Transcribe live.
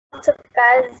What's up,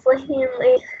 guys? It's Lainey and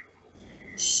Lee.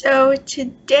 So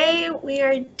today we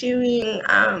are doing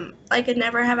like a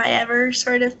never have I ever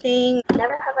sort of thing.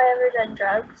 Never have I ever done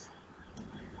drugs.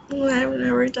 I've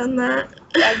never done that.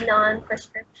 Like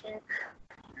non-prescription.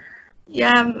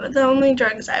 Yeah, the only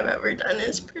drugs I've ever done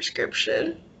is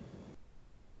prescription.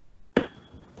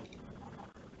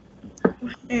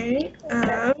 Okay.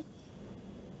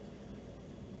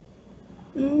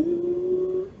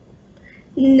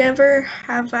 Never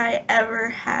have I ever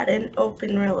had an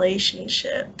open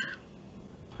relationship.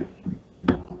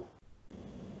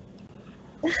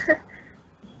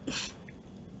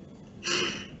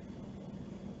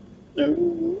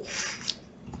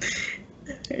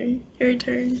 Okay, your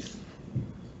turn.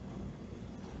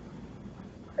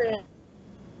 Okay.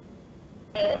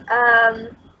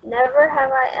 Never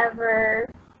have I ever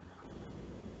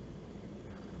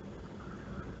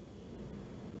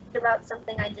about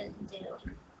something I didn't do.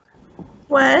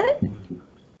 What?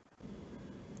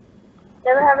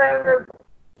 Never have I ever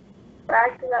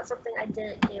bragged about something I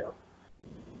didn't do.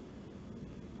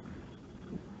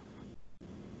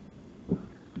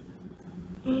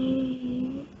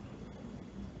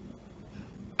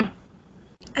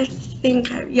 I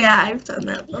think I've done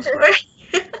that before.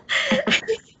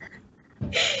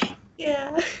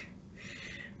 Yeah.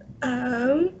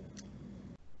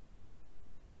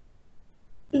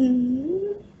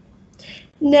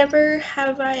 Never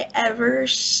have I ever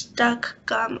stuck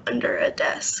gum under a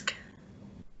desk.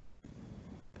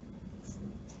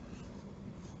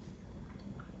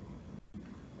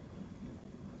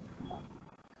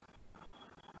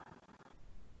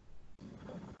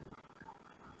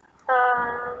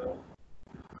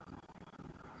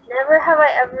 Never have I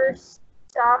ever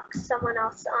stalked someone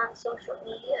else on social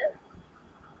media.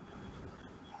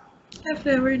 I've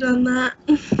never done that.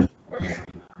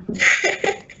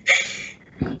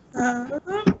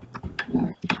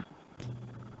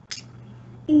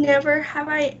 Never have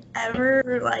I ever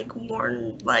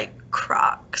worn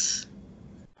Crocs.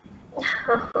 I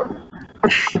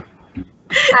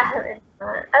haven't.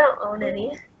 I don't own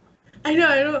any. I know,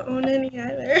 I don't own any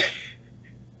either.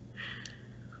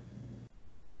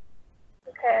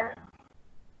 Okay.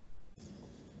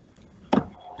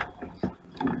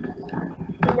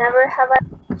 Never have I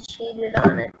cheated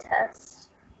on a test.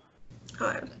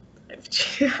 Oh, I've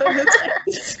cheated on the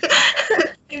test.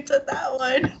 I've done that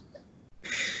one.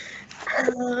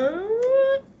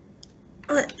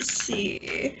 Let's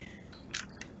see.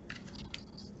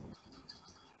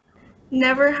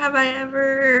 Never have I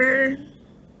ever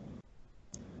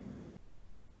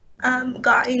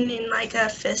gotten in a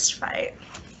fist fight.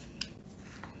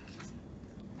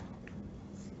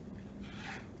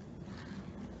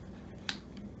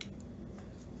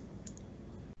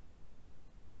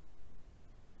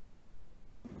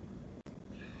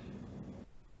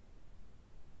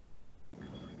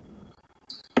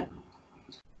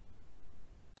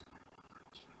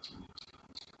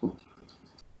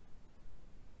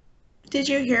 Did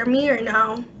you hear me or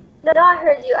no? No, I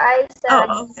heard you. I said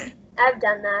okay. I've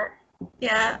done that.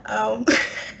 Yeah, oh.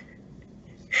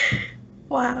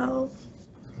 Wow.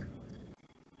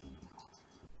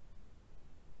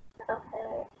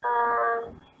 Okay.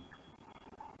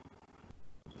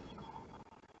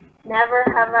 Never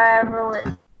have I ever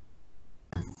went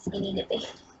skinny dipping.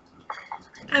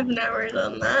 I've never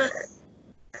done that.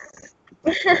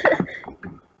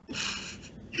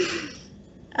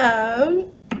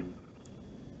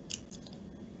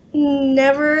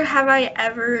 Never have I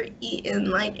ever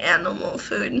eaten animal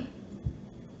food.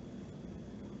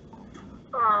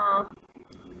 Aw.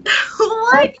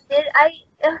 What?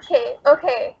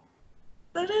 Okay.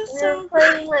 That is We so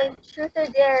were playing Truth or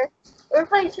Dare. We were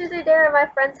playing Truth or Dare at my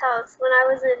friend's house when I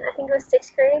was in, I think it was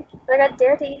 6th grade. And I got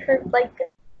dared to eat her,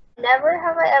 never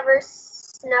have I ever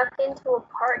snuck into a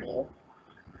party.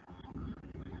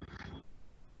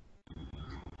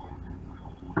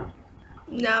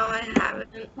 No, I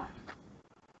haven't.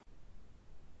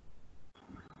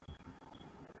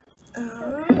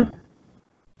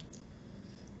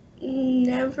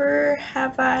 Never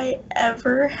have I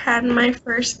ever had my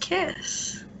first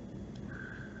kiss.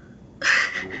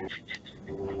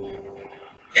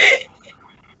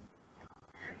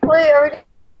 Wait, are we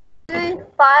doing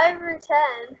 5 or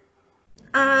 10?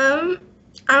 I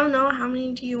don't know. How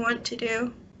many do you want to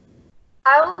do?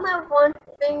 I only have one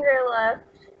finger left.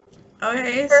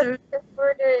 Okay, If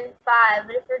we're doing 5,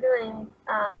 but if we're doing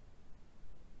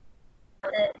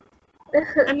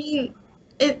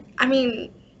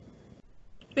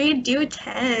we do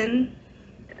 10.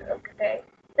 Okay.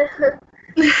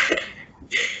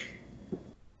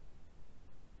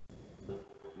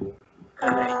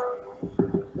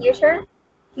 Your turn?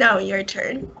 No, your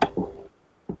turn.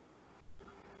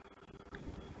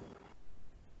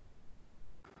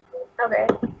 Okay.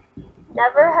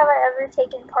 Never have I ever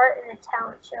taken part in a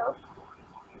talent show.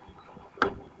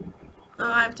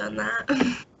 Oh, I've done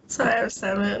that. So I have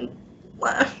 7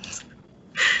 left.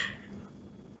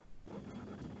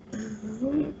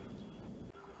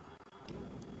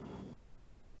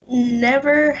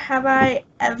 Never have I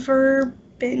ever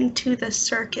been to the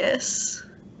circus.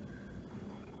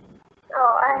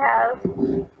 Oh, I have.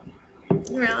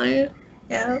 Really?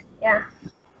 Yeah. Yeah.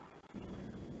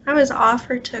 I was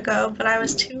offered to go, but I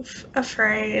was too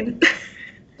afraid.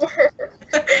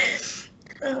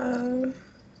 uh,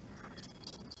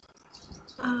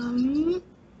 um,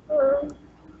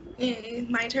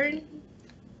 my turn?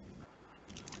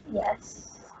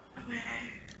 Yes.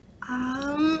 Okay.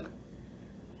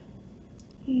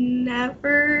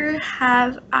 Never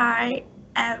have I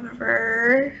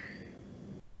ever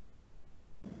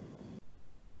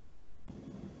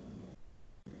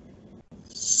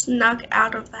snuck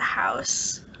out of the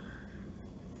house.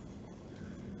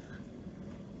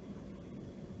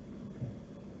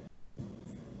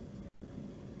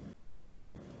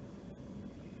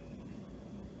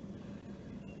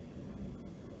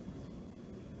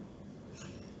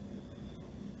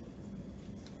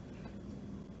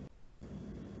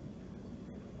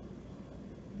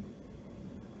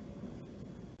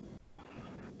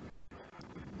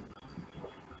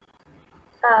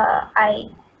 I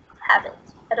haven't.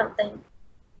 I don't think.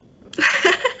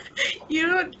 You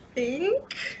don't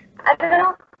think? I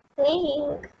don't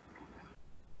think.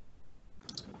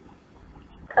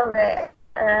 Okay.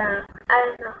 I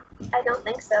don't know. I don't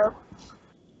think so.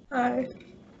 Uh,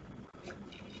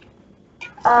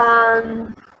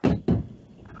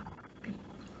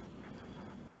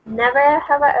 Never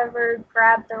have I ever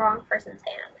grabbed the wrong person's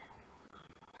hand.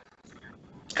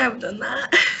 I've done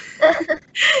that.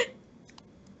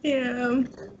 Yeah.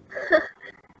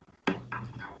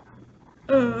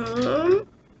 Um.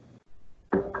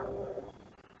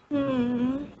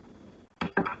 Hmm.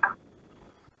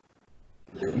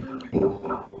 Oh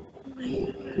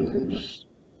my gosh.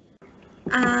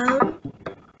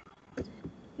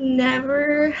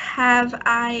 Never have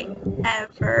I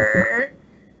ever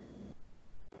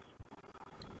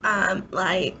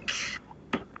like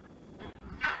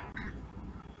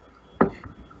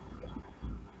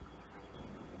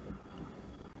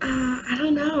I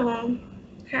don't know.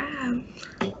 Crap.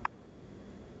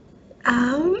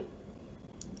 Um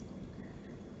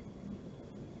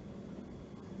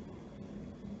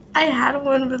I had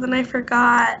one but then I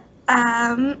forgot.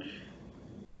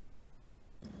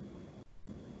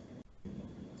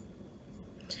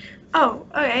 Oh,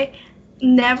 okay.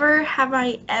 Never have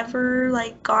I ever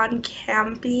like gone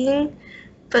camping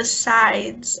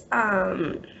besides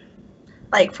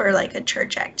like for like a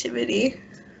church activity.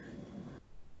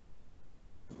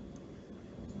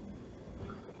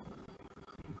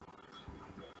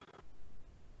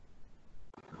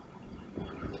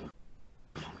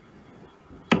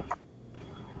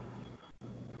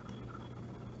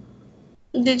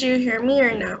 Did you hear me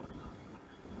or no?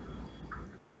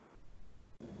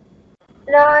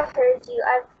 No, I heard you.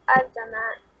 I've done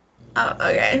that. Oh,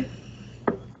 okay.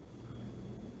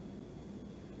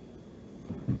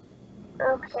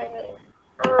 Okay.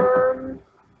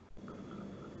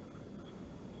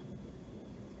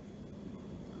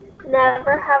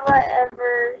 Never have I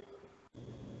ever.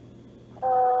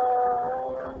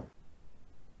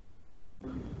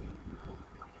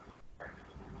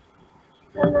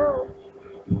 I don't know.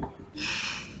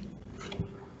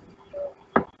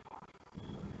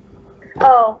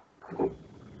 Oh.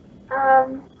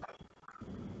 Um.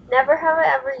 Never have I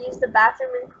ever used the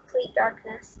bathroom in complete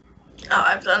darkness. Oh,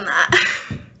 I've done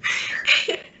that.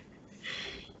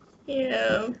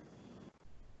 Yeah.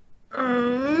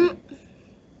 Um,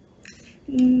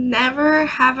 Never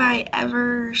have I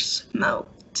ever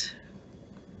smoked.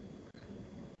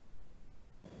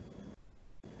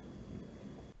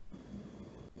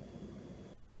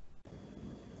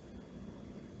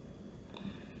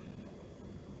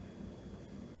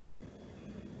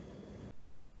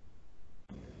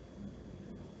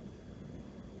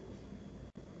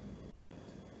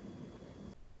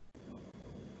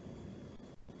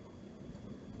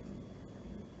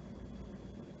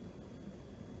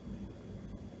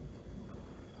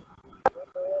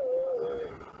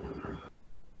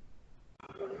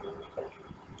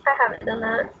 I haven't done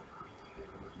that.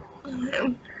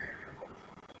 Um,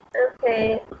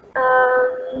 Okay.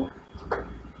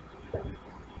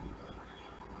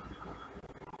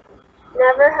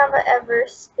 Never have I ever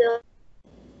spilled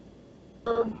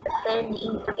pen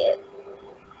ink it.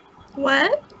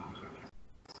 What?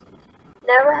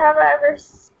 Never have I ever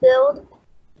spilled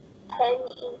pen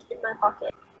ink in my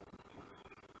pocket.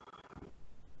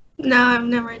 No, I've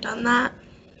never done that.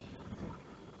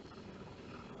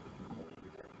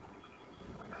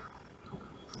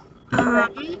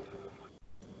 Okay.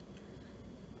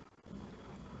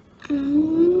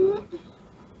 Mm,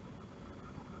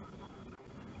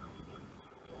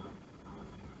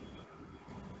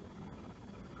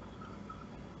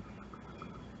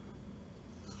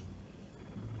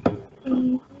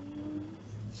 mm,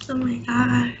 oh my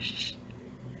gosh.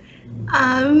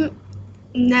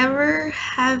 Never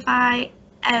have I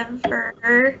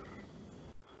ever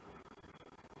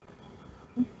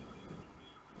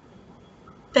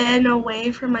been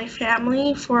away from my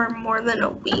family for more than a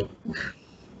week.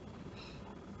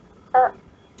 I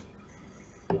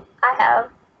have.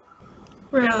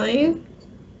 Really?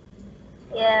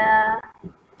 Yeah.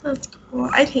 That's cool.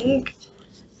 I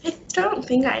don't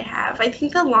think I have. I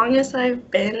think the longest I've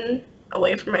been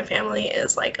away from my family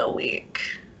is like a week.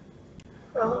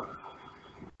 Oh.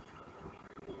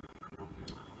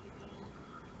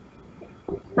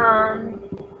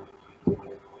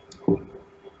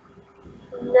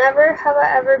 Never have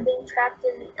I ever been trapped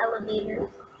in an elevator.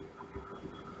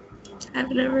 I've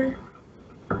never.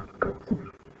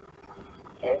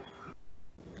 Okay.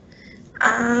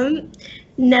 Um,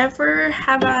 Never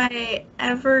have I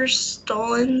ever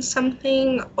stolen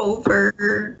something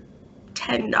over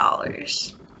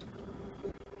 $10.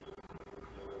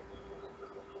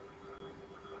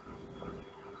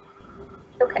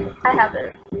 Okay, I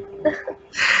haven't.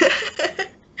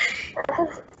 I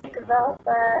have to think about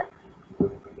that.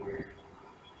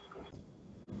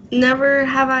 Never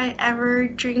have I ever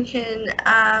drinking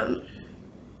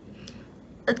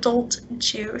adult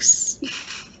juice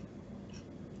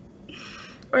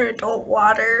or adult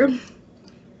water.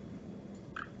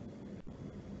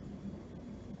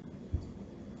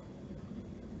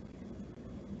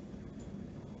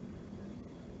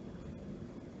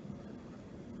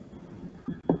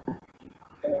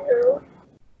 Ew.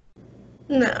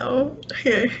 No,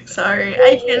 sorry,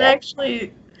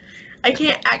 Maybe. I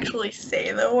can't actually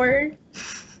say the word.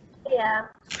 Yeah.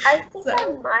 I think I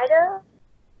So, might have,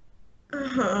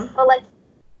 uh-huh. but like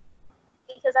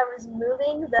because I was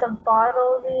moving, the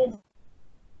bottle did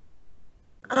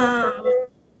Um,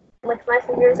 lick my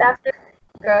fingers after.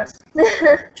 Gross.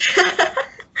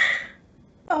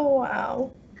 oh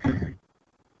wow.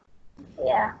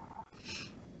 Yeah.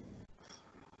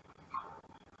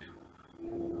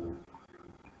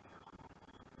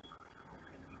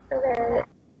 Okay.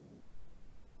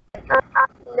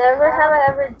 Never have I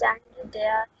ever dined a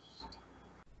dash.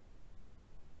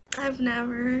 I've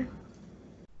never.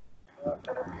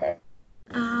 Okay.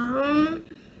 Um,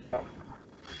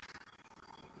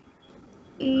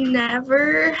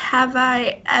 Never have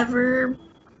I ever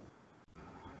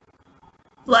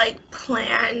like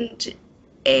planned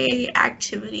a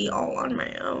activity all on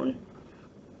my own.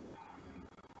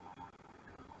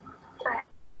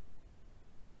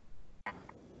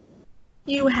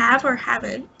 You have or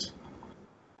haven't?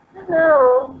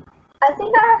 No. I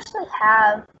think I actually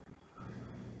have.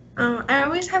 I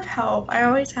always have help. I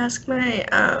always ask my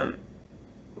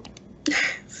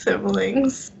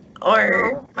siblings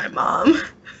or No. my mom.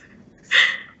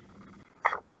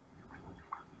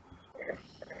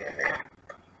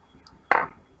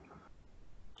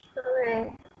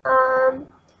 Okay. I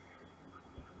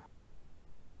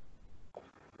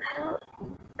don't.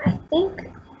 I think.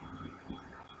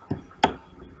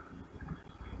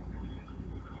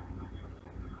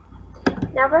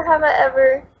 Never have I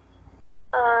ever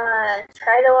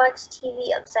tried to watch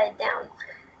TV upside down.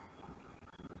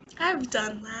 I've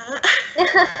done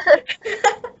that.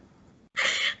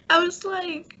 I was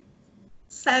like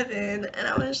 7 and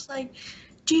I was like,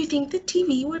 do you think the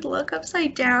TV would look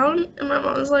upside down? And my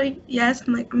mom was like, yes.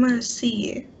 I'm like, I'm gonna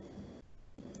see.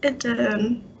 It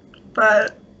did.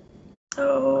 But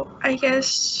so I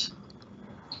guess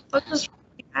I'll just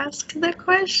ask the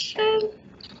question.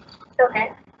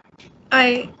 Okay.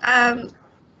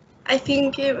 I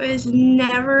think it was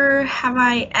never have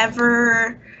I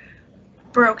ever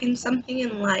broken something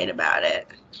and lied about it.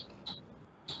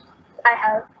 I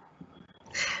have.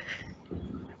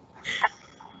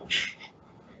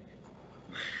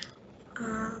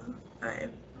 I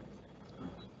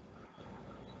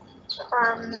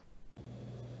Um,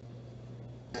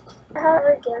 have I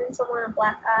ever given someone a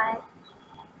black eye?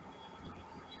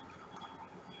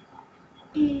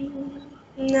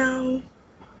 No.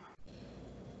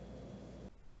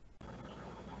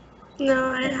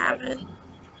 No, I haven't.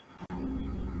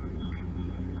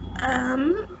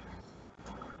 Um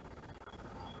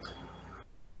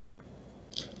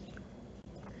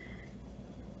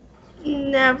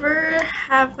never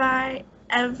have I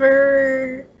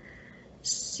ever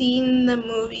seen the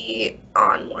movie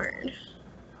Onward.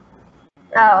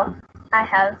 Oh, I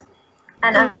have.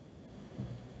 And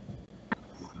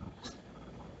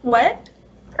What?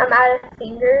 I'm out of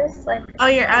fingers. Like, Oh,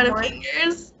 you're no out of more.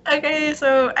 fingers? Okay,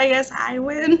 so I guess I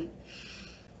win.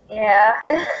 Yeah.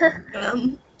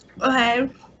 Okay.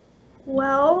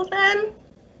 Well then,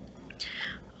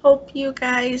 hope you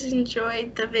guys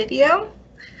enjoyed the video.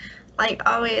 Like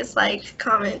always, like,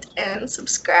 comment, and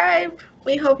subscribe.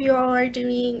 We hope you all are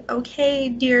doing okay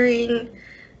during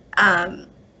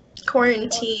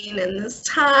quarantine and this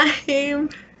time.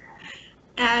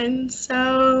 And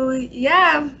so,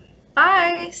 yeah,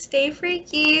 bye. Stay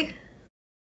freaky.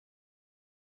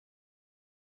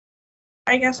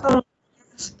 I guess I'll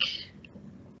ask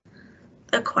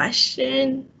the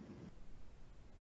question.